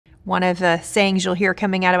One of the sayings you'll hear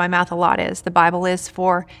coming out of my mouth a lot is, the Bible is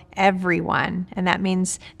for everyone. And that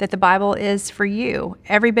means that the Bible is for you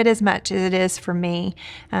every bit as much as it is for me.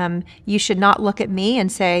 You should not look at me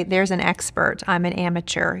and say, there's an expert, I'm an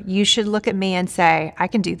amateur. You should look at me and say, I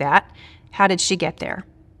can do that. How did she get there?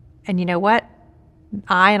 And you know what?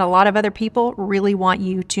 I and a lot of other people really want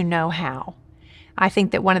you to know how. I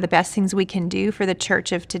think that one of the best things we can do for the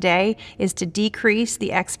church of today is to decrease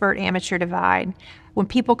the expert-amateur divide. When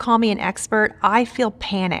people call me an expert, I feel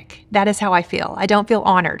panic. That is how I feel. I don't feel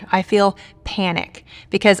honored. I feel panic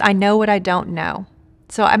because I know what I don't know.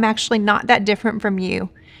 So I'm actually not that different from you.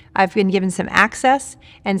 I've been given some access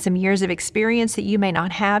and some years of experience that you may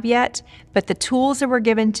not have yet, but the tools that were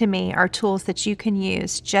given to me are tools that you can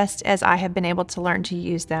use just as I have been able to learn to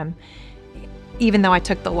use them, even though I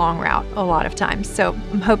took the long route a lot of times. So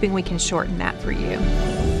I'm hoping we can shorten that for you.